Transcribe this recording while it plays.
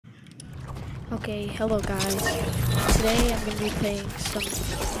Okay, hello guys. Today I'm gonna be playing some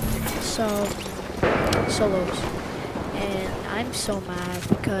solos, and I'm so mad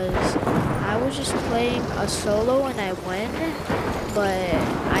because I was just playing a solo and I won, but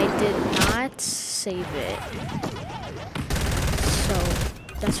I did not save it. So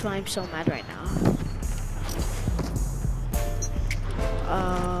that's why I'm so mad right now.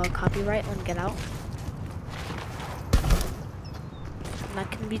 Copyright, let me get out. I'm not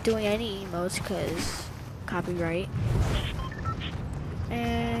gonna be doing any emotes because copyright.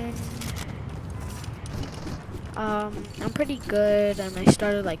 And I'm pretty good, and I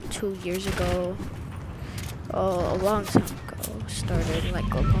started like 2 years ago. Oh, a long time ago. Started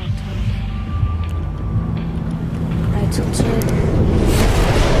like a long time. I tilted.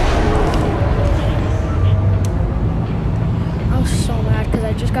 I was so mad because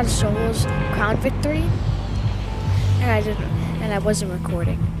I just got a solos crown victory, and I wasn't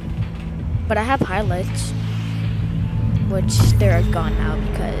recording. But I have highlights, which they're gone now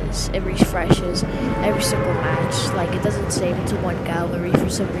because it refreshes every single match. Like, it doesn't save into one gallery for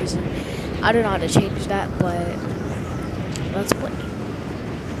some reason. I don't know how to change that, but let's play.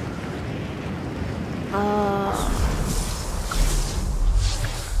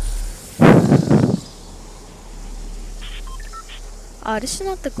 This is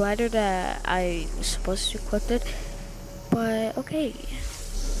not the glider that I was supposed to equip it, but okay.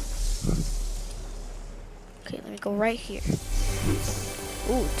 Okay, let me go right here.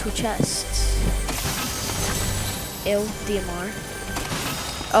 Ooh, 2 chests. Ew, DMR.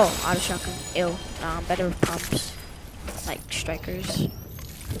 Oh, auto shotgun. Ew. Better with pumps. Like strikers.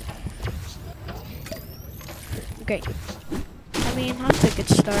 Great. I mean, that's a good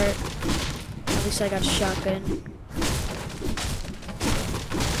start. At least I got a shotgun.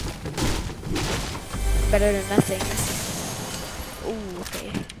 Better than nothing. Ooh,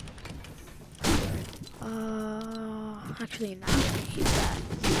 okay. Actually, not gonna keep that.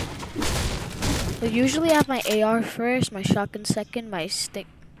 But usually I have my AR first, my shotgun second, my stick,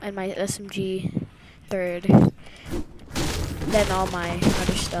 and my SMG third. Then all my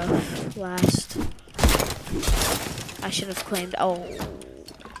other stuff last. I should have claimed. Oh.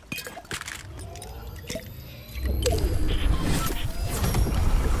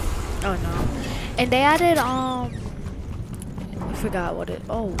 Oh no. And they added I forgot what it.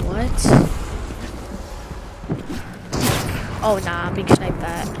 Oh, what? Oh nah, I'm being sniped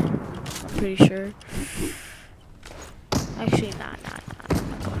that. I'm pretty sure. Actually, nah. I'm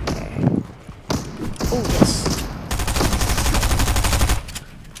not going there. Oh yes.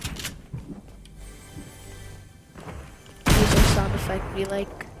 Use a sound effect be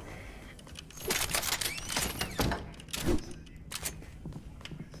like.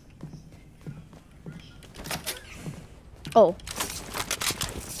 Oh.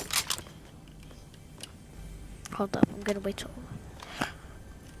 Hold up, I'm gonna wait till.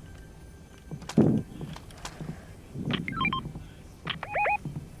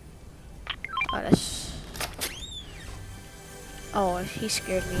 Oh, that's. Oh, he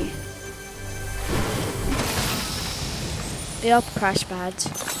scared me. They all crash pads.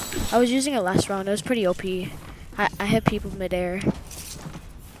 I was using it last round, it was pretty OP. I hit people midair.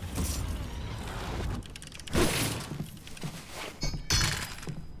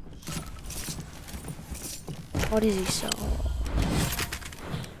 What is he so?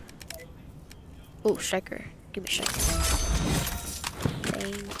 Oh, striker. Give me a striker.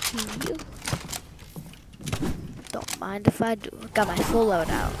 Thank you. Don't mind if I do. Got my full load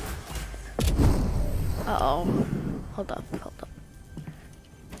out. Uh-oh. Hold up.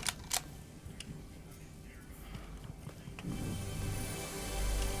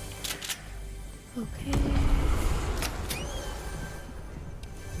 Okay.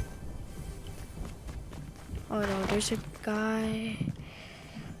 Oh no, there's a guy.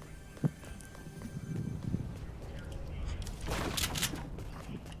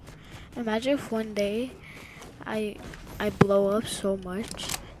 Imagine if one day I blow up so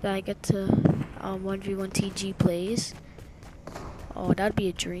much that I get to 1v1 TG plays. Oh, that'd be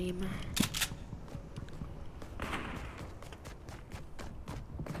a dream.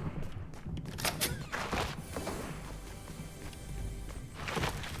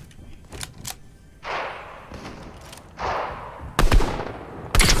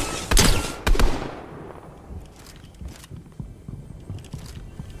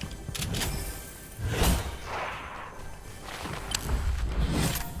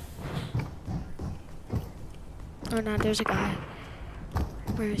 Oh no, there's a guy.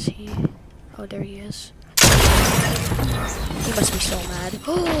 Where is he? Oh, there he is. He must be so mad.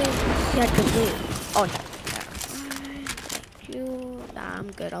 Oh, he had good loot. Oh no. Thank you. Nah,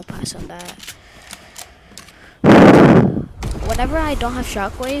 I'm good. I'll pass on that. whenever I don't have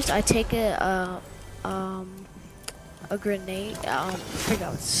shockwaves, I take a grenade, I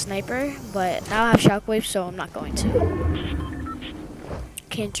forgot what sniper, but now I have shockwaves, so I'm not going to.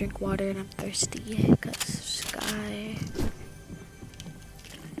 Can't drink water and I'm thirsty because sky.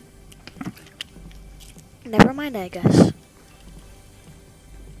 Never mind, I guess.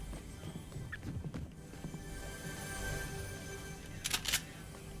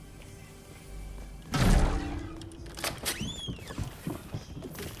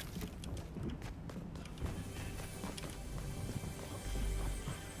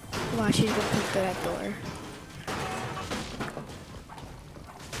 Wow, she's gonna come through that door.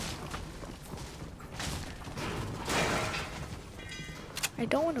 I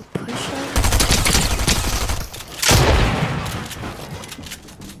don't want to push her.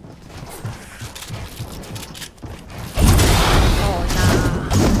 Oh,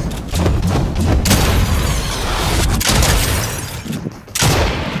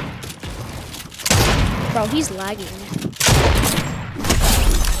 nah. Bro, he's lagging.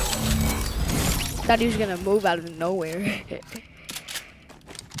 Thought he was gonna move out of nowhere.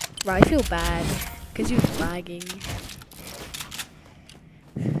 Bro, I feel bad because he was lagging.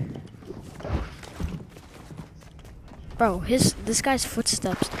 Bro, this guy's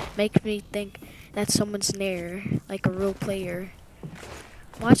footsteps make me think that someone's near, like a real player.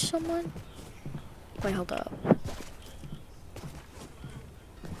 Watch someone? Wait, hold up.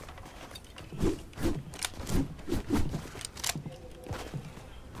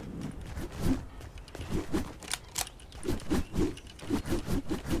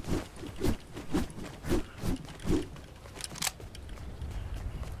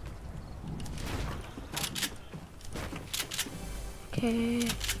 Okay.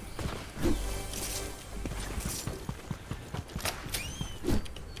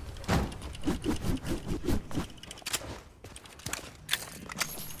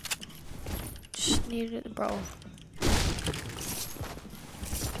 Just needed it, bro.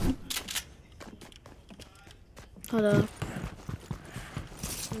 Hold up.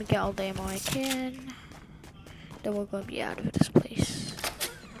 Let me get all the ammo I can. Then we're gonna be out of this place.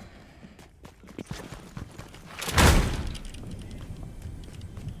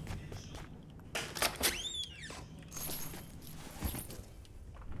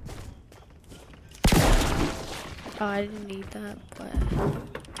 Oh, I didn't need that, but...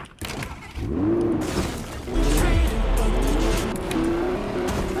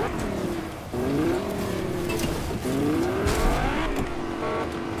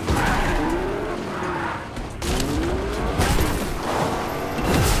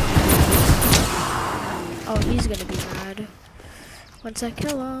 Oh, he's gonna be mad once I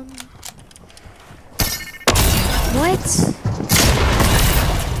kill him. What?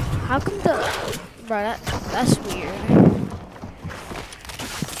 How come the... Bro, that's weird.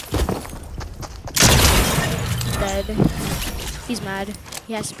 Dead. He's mad.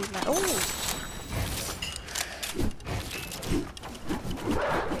 He has to be mad. Oh!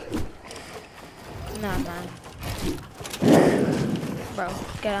 Nah, man. Bro,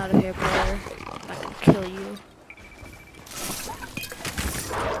 get out of here, bro. I'm not gonna kill you.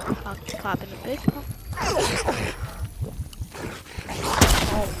 I'll pop in a big pop.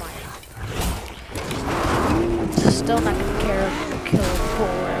 Oh my. Still not gonna care if you kill a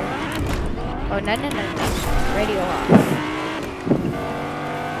boy. Oh, no. Radio off.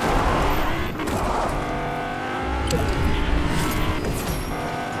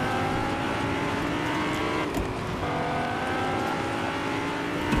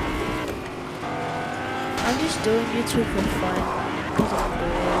 I'm just doing YouTube for fun. Because I'm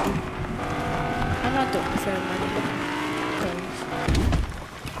bored. I'm not doing it for money.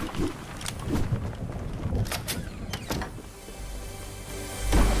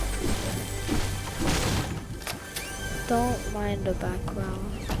 Don't mind the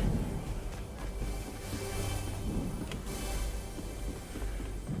background.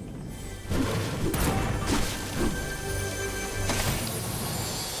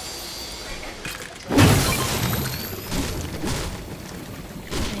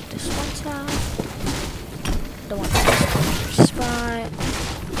 Make this one top. Don't want this spot.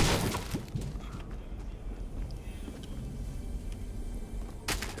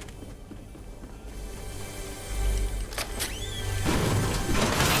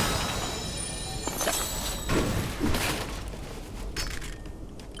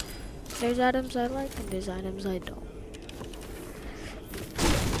 There's items I like and there's items I don't.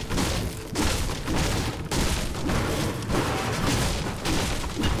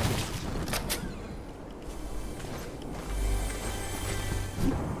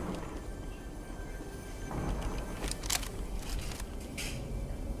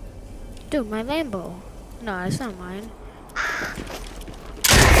 Dude, my Lambo. No, it's not mine.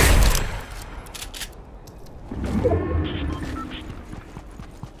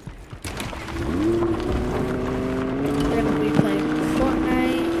 We're gonna be playing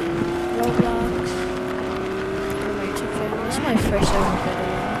Fortnite, Roblox. This is my first ever video.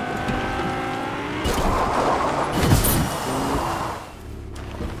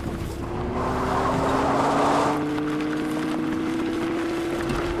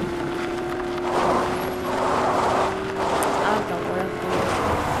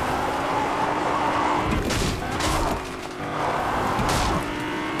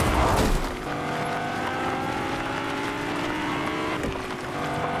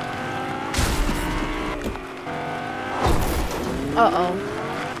 Uh-oh.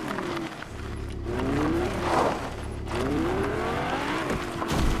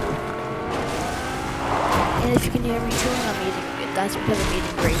 And if you can hear me chewing, I'm eating. That's because I'm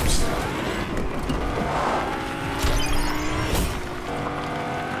eating grapes.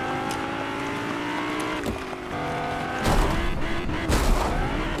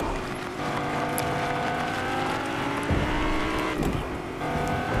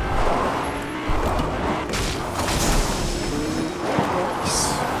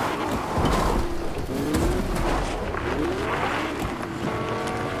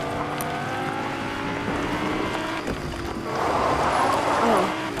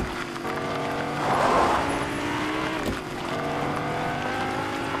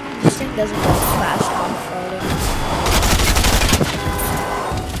 This thing doesn't go fast off-roading.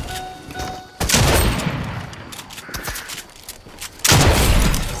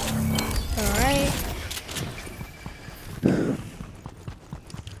 Alright.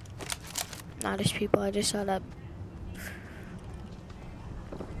 Nah, there's people. I just saw that.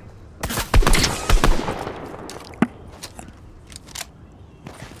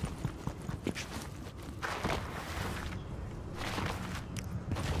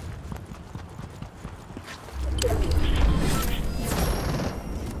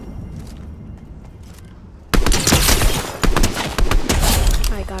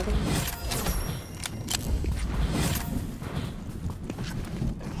 I got him.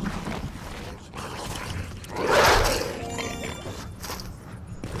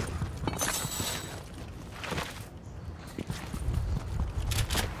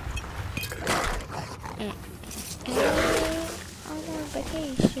 I'm on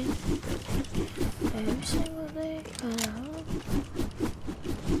vacation. Every single day.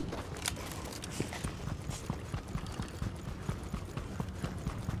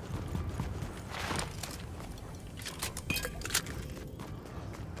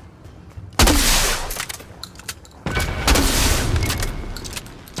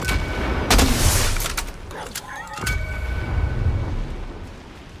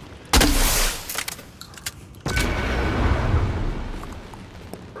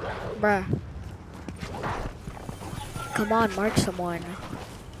 Bruh. Come on, mark someone.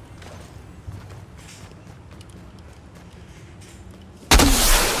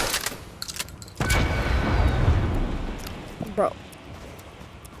 Bro.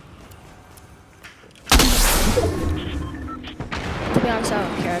 To be honest, I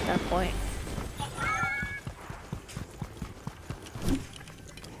don't care at that point.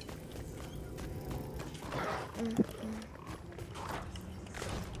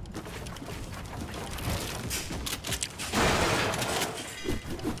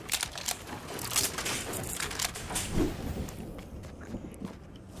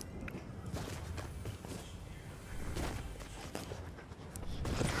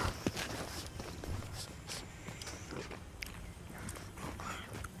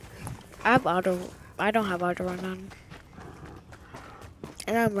 I don't have auto run on.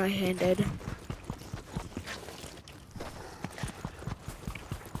 And I'm right-handed.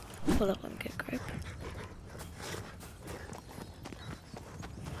 Hold up, let me get grape.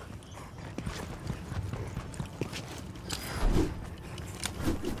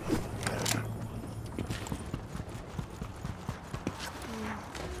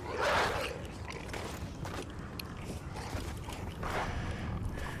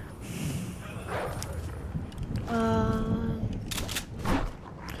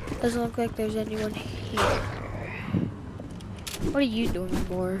 Doesn't look like there's anyone here. What are you doing,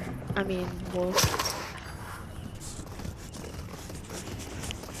 Wolf?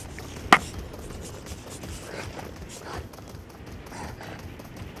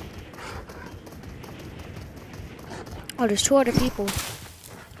 Oh, there's 2 other people.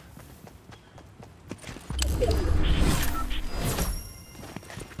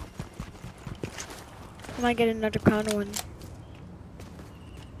 I might get another counter one.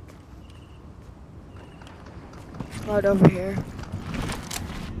 Right over here.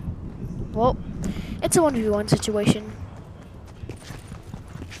 Well, it's a 1v1 situation.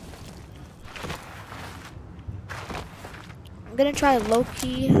 I'm gonna try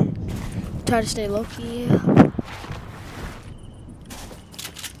low-key. Try to stay low-key.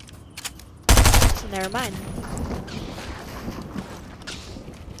 Never mind.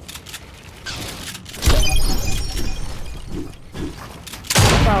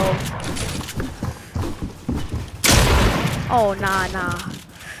 Bro. Oh, nah.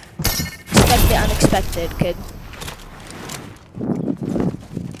 Expect the unexpected, kid.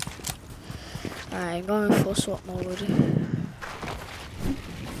 Alright, I'm going full swap mode.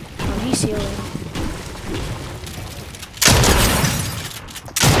 Oh, he's healing.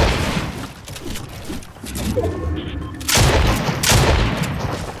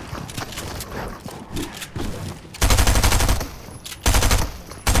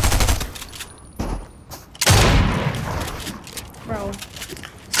 Bro,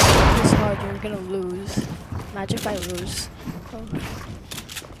 this hard, you're gonna lose. Imagine if I lose. Oh.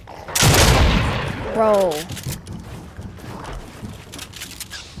 Bro.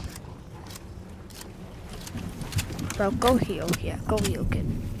 Bro, go heal. Yeah, go heal, kid.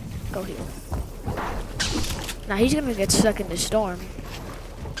 Go heal. Now he's gonna get stuck in the storm.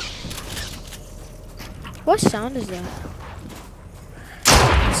 What sound is that?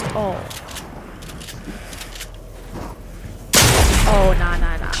 Oh. Oh, nah.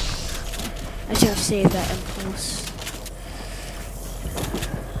 I should have saved that impulse.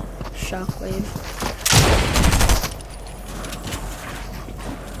 Shockwave.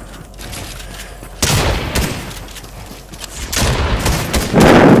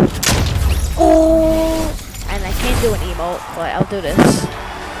 Oh! And I can't do an emote, but I'll do this.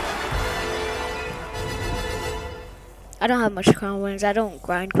 I don't have much crown wins. I don't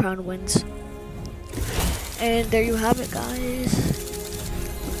grind crown wins. And there you have it, guys.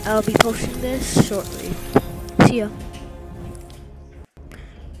 I'll be posting this shortly. See ya.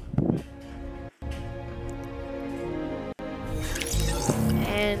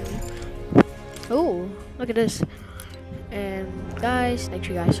 And oh, look at this. And guys, thank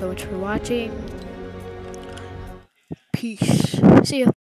you guys so much for watching. Peace. See ya.